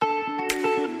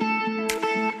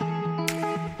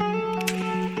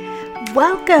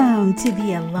Welcome to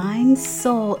the Aligned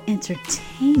Soul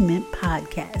Entertainment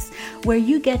Podcast, where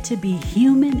you get to be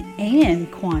human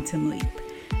and quantum leap.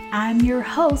 I'm your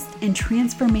host and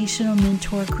transformational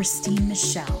mentor, Christine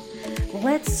Michelle.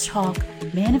 Let's talk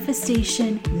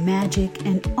manifestation, magic,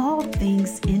 and all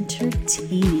things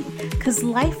entertaining, because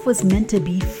life was meant to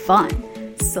be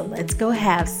fun. So let's go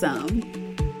have some.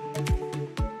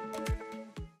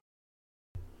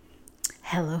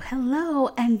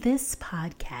 Hello, and this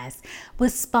podcast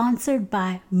was sponsored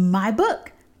by my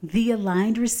book, The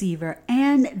Aligned Receiver,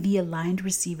 and the Aligned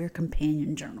Receiver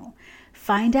Companion Journal.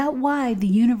 Find out why the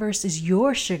universe is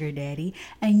your sugar daddy,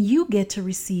 and you get to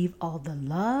receive all the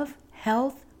love,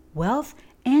 health, wealth,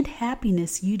 and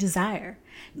happiness you desire.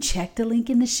 Check the link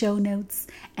in the show notes,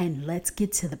 and let's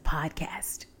get to the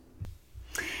podcast.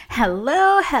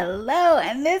 Hello,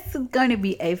 and this is going to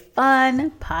be a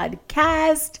fun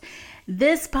podcast.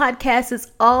 This podcast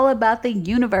is all about the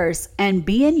universe and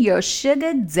being your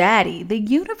sugar daddy. The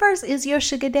universe is your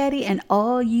sugar daddy, and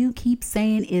all you keep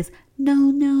saying is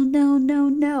no.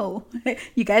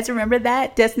 You guys remember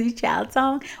that Destiny's Child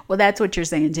song? Well, that's what you're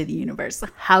saying to the universe.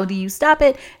 How do you stop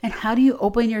it? And how do you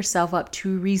open yourself up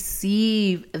to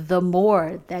receive the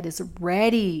more that is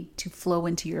ready to flow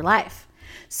into your life?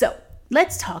 So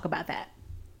let's talk about that.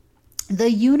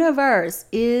 The universe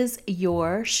is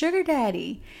your sugar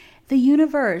daddy. The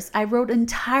universe, I wrote an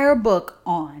entire book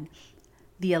on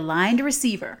the aligned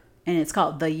receiver, and it's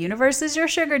called The Universe is Your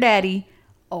Sugar Daddy.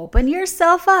 Open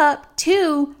yourself up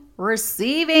to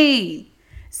receiving.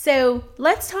 So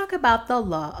let's talk about the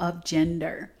law of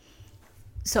gender.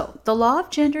 So the law of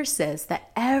gender says that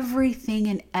everything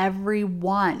and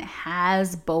everyone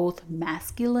has both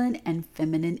masculine and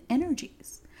feminine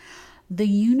energies. The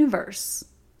universe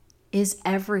is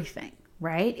everything,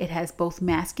 right? It has both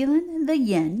masculine, the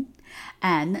yin,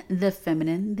 and the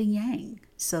feminine, the yang.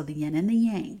 So the yin and the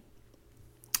yang.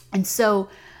 And so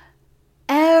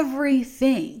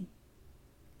everything,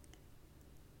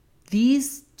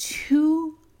 these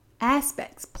two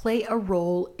aspects play a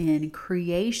role in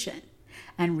creation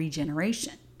and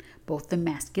regeneration, both the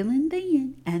masculine, the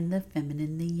yin, and the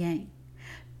feminine, the yang.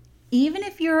 Even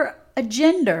if you're a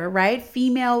gender, right?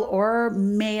 Female or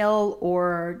male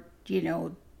or,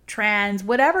 trans,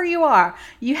 whatever you are,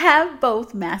 you have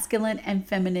both masculine and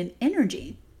feminine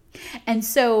energy. And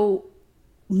so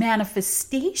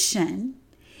manifestation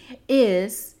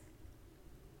is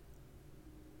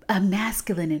a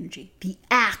masculine energy, the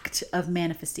act of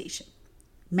manifestation.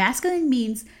 Masculine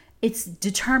means it's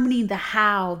determining the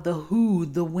how, the who,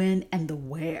 the when, and the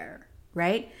where,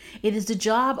 right? It is the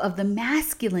job of the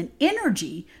masculine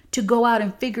energy to go out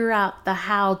and figure out the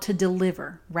how to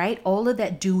deliver, right? All of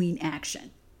that doing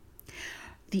action.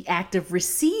 The act of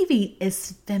receiving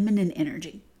is feminine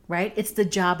energy, right? It's the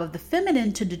job of the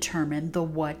feminine to determine the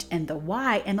what and the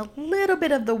why and a little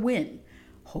bit of the when,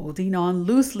 holding on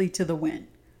loosely to the when,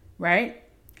 right?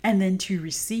 And then to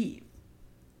receive.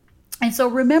 And so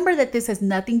remember that this has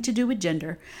nothing to do with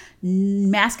gender,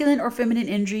 masculine or feminine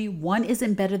energy. One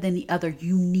isn't better than the other.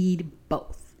 You need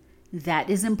both. That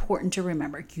is important to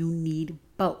remember. You need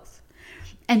both.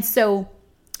 And so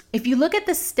if you look at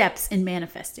the steps in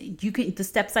manifesting, the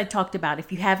steps I talked about,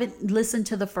 if you haven't listened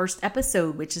to the first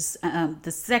episode, which is the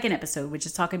second episode, which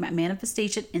is talking about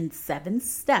manifestation in 7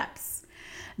 steps,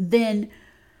 then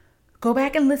go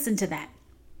back and listen to that.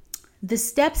 The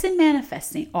steps in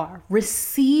manifesting are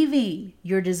receiving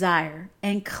your desire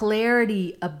and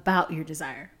clarity about your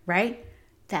desire, right?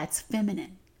 That's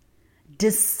feminine.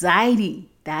 Deciding,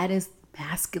 that is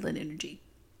masculine energy.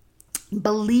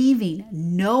 Believing,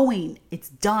 knowing it's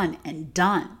done and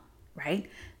done, right?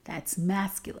 That's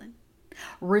masculine.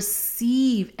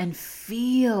 Receive and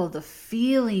feel the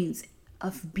feelings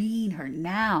of being her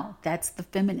now. That's the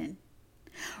feminine.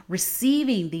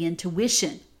 Receiving the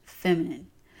intuition, feminine.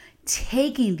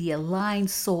 Taking the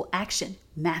aligned soul action,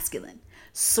 masculine.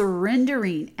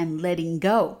 Surrendering and letting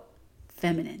go,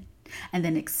 feminine. And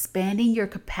then expanding your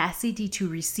capacity to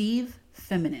receive,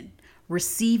 feminine.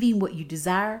 Receiving what you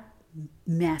desire,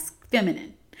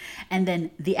 feminine. And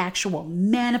then the actual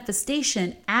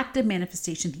manifestation, active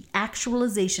manifestation, the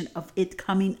actualization of it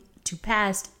coming to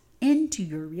pass into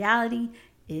your reality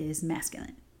is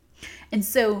masculine. And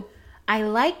so I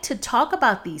like to talk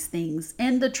about these things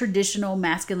in the traditional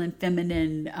masculine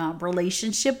feminine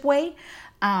relationship way.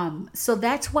 So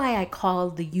that's why I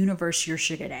call the universe your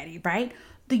sugar daddy, right?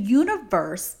 The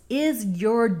universe is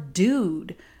your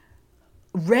dude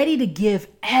ready to give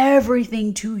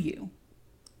everything to you,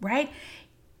 right?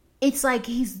 It's like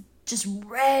he's just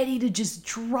ready to just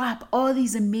drop all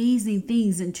these amazing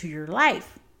things into your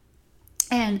life.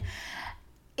 And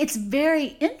it's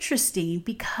very interesting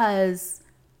because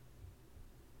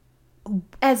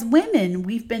as women,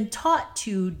 we've been taught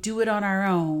to do it on our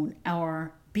own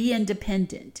or be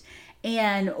independent.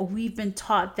 And we've been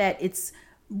taught that it's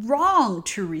wrong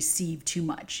to receive too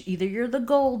much. Either you're the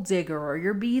gold digger or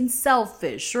you're being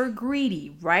selfish or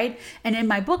greedy, right? And in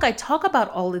my book, I talk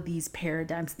about all of these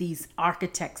paradigms, these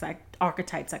archetypes, I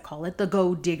call it, the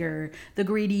gold digger, the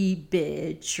greedy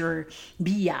bitch or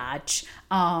biatch,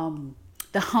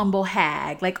 the humble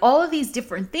hag, like all of these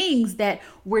different things that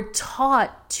we're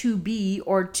taught to be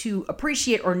or to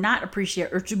appreciate or not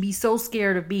appreciate, or to be so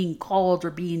scared of being called or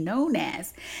being known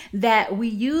as, that we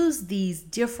use these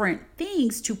different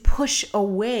things to push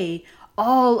away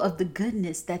all of the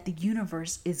goodness that the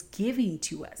universe is giving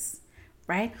to us,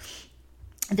 right?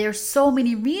 There's so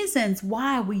many reasons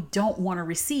why we don't want to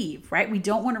receive, right? We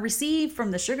don't want to receive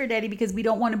from the sugar daddy because we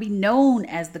don't want to be known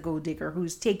as the gold digger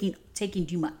who's taking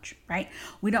too much, right?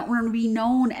 We don't want to be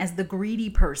known as the greedy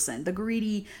person, the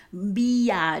greedy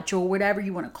biatch, or whatever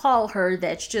you want to call her,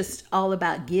 that's just all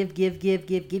about give.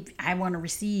 I want to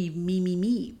receive,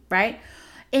 me, right?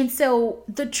 And so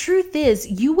the truth is,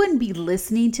 you wouldn't be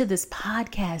listening to this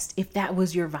podcast if that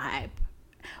was your vibe.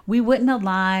 We wouldn't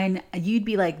align. You'd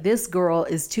be like, this girl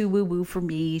is too woo-woo for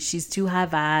me. She's too high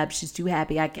vibe. She's too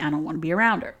happy. I don't want to be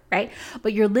around her, right?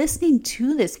 But you're listening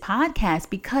to this podcast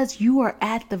because you are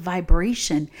at the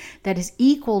vibration that is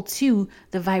equal to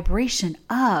the vibration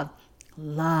of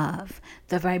love,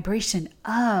 the vibration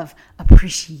of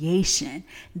appreciation.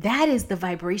 That is the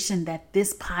vibration that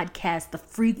this podcast, the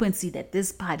frequency that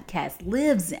this podcast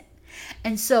lives in.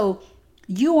 And so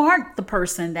you aren't the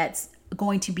person that's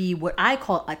going to be what I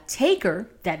call a taker.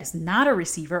 That is not a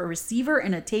receiver. A receiver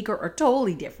and a taker are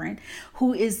totally different,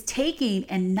 who is taking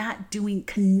and not doing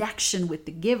connection with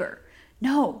the giver.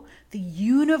 No, the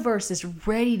universe is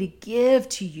ready to give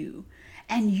to you,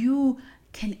 and you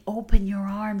can open your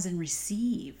arms and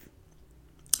receive.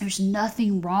 There's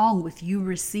nothing wrong with you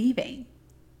receiving,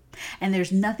 and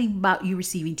there's nothing about you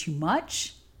receiving too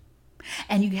much.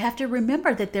 And you have to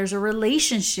remember that there's a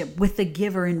relationship with the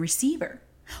giver and receiver.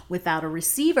 Without a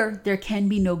receiver, there can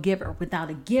be no giver. Without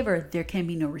a giver, there can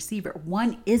be no receiver.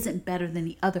 One isn't better than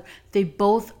the other. They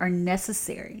both are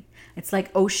necessary. It's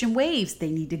like ocean waves. They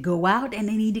need to go out and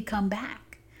they need to come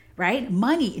back, right?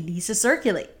 Money, it needs to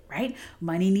circulate, right?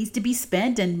 Money needs to be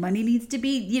spent and money needs to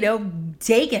be,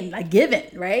 taken, like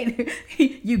given, right?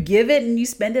 You give it and you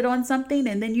spend it on something,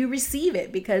 and then you receive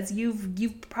it because you've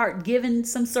given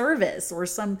some service or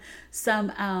some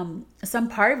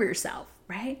part of yourself,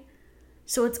 right?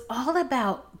 So it's all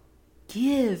about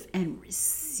give and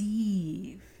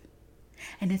receive.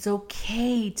 And it's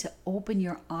okay to open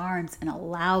your arms and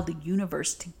allow the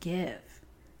universe to give.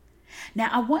 Now,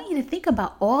 I want you to think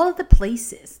about all of the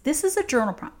places. This is a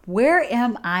journal prompt. Where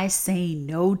am I saying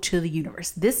no to the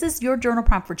universe? This is your journal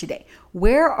prompt for today.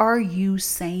 Where are you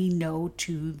saying no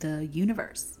to the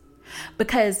universe?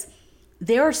 Because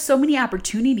there are so many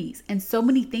opportunities and so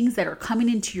many things that are coming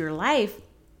into your life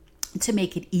to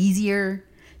make it easier,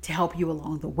 to help you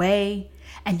along the way.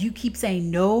 And you keep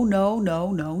saying no.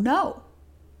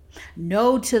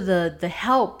 No to the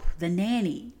help, the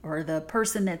nanny, or the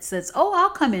person that says, oh,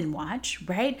 I'll come and watch,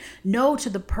 right? No to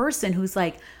the person who's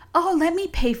like, oh, let me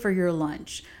pay for your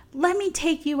lunch. Let me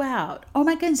take you out. Oh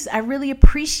my goodness, I really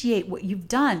appreciate what you've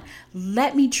done.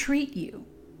 Let me treat you.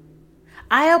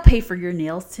 I'll pay for your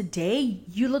nails today.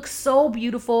 You look so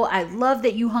beautiful. I love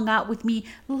that you hung out with me.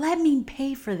 Let me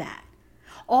pay for that.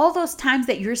 All those times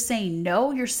that you're saying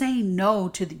no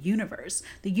to the universe.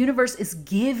 The universe is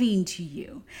giving to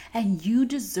you, and you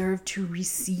deserve to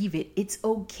receive it. It's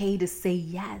okay to say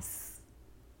yes.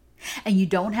 And you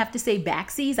don't have to say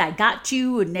backsies, I got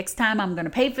you, and next time I'm going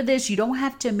to pay for this. You don't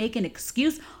have to make an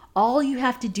excuse. All you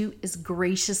have to do is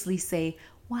graciously say,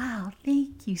 wow,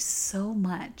 thank you so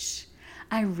much.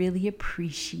 I really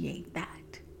appreciate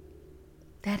that.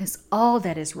 That is all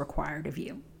that is required of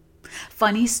you.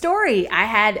 Funny story. I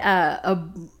had a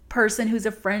person who's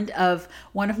a friend of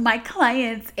one of my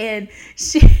clients, and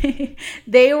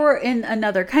they were in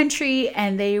another country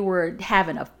and they were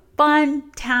having a fun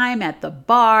time at the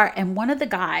bar, and one of the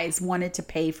guys wanted to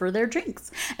pay for their drinks,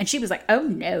 and she was like, oh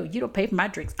no, you don't pay for my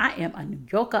drinks. I am a New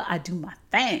Yorker. I do my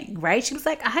thing, right? She was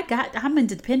like, I'm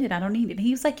independent. I don't need it. And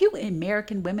he was like, you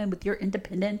American women with your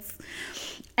independence.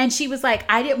 And she was like,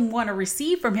 I didn't want to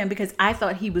receive from him because I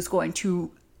thought he was going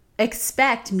to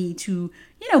expect me to,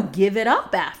 give it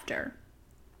up after.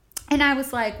 And I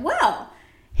was like, well,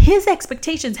 his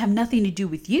expectations have nothing to do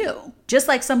with you. Just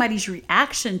like somebody's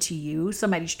reaction to you,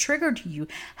 somebody's trigger to you,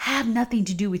 have nothing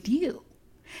to do with you.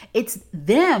 It's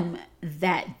them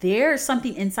that there's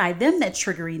something inside them that's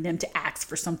triggering them to ask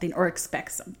for something or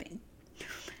expect something.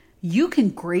 You can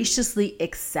graciously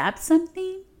accept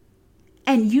something,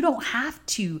 and you don't have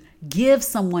to give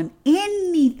someone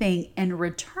anything in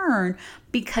return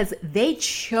because they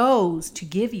chose to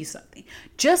give you something.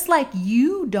 Just like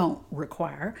you don't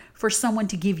require for someone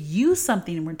to give you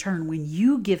something in return when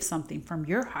you give something from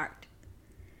your heart.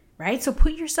 Right? So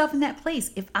put yourself in that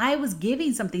place. If I was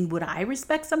giving something, would I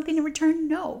respect something in return?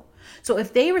 No. So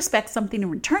if they respect something in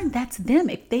return, that's them.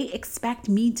 If they expect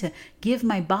me to give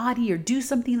my body or do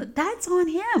something, that's on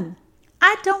him.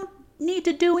 I don't need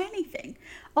to do anything.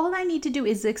 All I need to do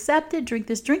is accept it, drink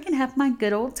this drink, and have my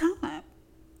good old time.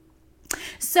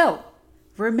 So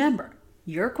remember,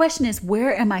 your question is,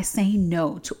 where am I saying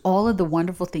no to all of the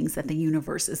wonderful things that the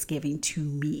universe is giving to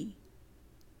me?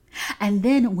 And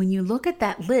then when you look at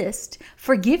that list,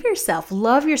 forgive yourself,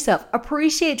 love yourself,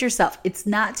 appreciate yourself. It's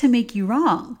not to make you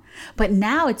wrong, but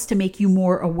now it's to make you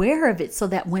more aware of it so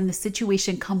that when the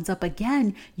situation comes up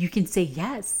again, you can say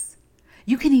yes.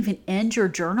 You can even end your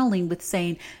journaling with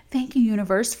saying, thank you,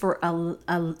 universe, for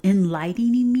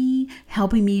enlightening me,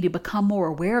 helping me to become more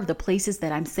aware of the places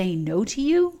that I'm saying no to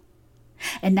you.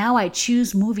 And now I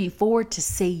choose moving forward to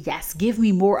say yes. Give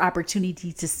me more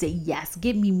opportunities to say yes.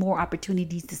 Give me more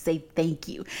opportunities to say thank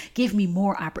you. Give me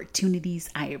more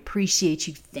opportunities. I appreciate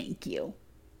you. Thank you.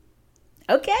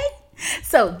 Okay?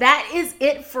 So that is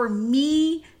it for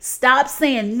me. Stop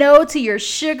saying no to your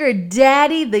sugar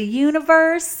daddy, the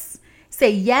universe. Say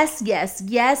yes, yes,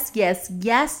 yes, yes,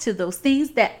 yes to those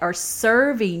things that are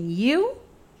serving you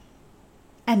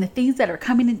and the things that are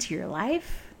coming into your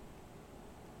life.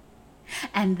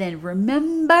 And then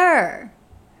remember,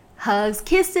 hugs,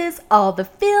 kisses, all the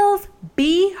feels,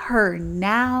 be her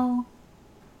now.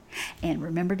 And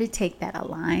remember to take that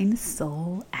aligned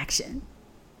soul action.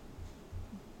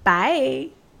 Bye.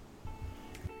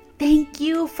 Thank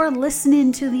you for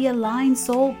listening to the Aligned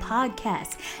Soul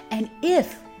podcast. And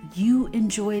if you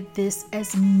enjoyed this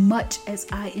as much as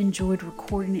I enjoyed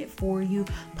recording it for you,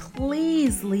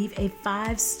 please leave a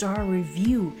 5-star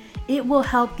review. It will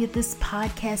help get this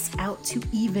podcast out to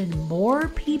even more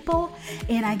people,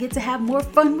 and I get to have more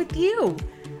fun with you.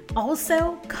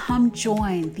 Also, come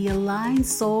join the Aligned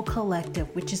Soul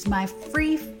Collective, which is my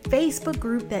free Facebook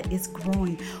group that is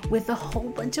growing with a whole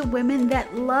bunch of women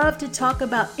that love to talk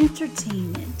about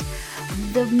entertainment,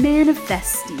 the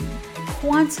manifesting,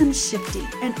 quantum shifting,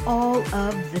 and all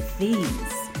of the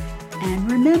things.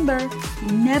 And remember,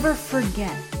 never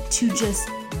forget to just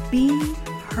be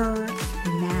her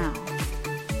now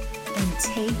and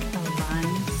take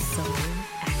aligned soul.